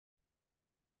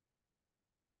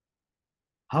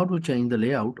How to change the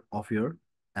layout of your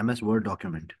MS Word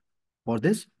document. For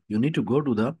this, you need to go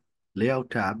to the Layout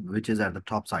tab, which is at the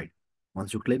top side.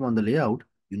 Once you click on the layout,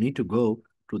 you need to go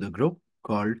to the group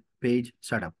called Page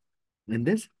Setup. In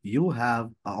this, you have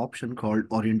an option called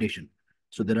Orientation.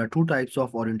 So there are two types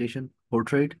of orientation,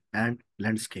 portrait and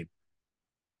landscape.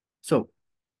 So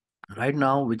right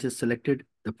now, which is selected,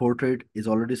 the portrait is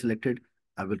already selected.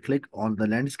 I will click on the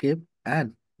landscape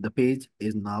and the page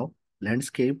is now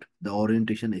landscaped. The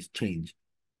orientation is changed.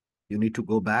 You need to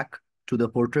go back to the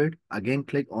portrait, again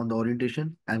click on the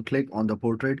orientation and click on the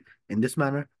portrait. In this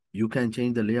manner, you can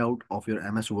change the layout of your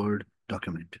MS Word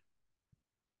document.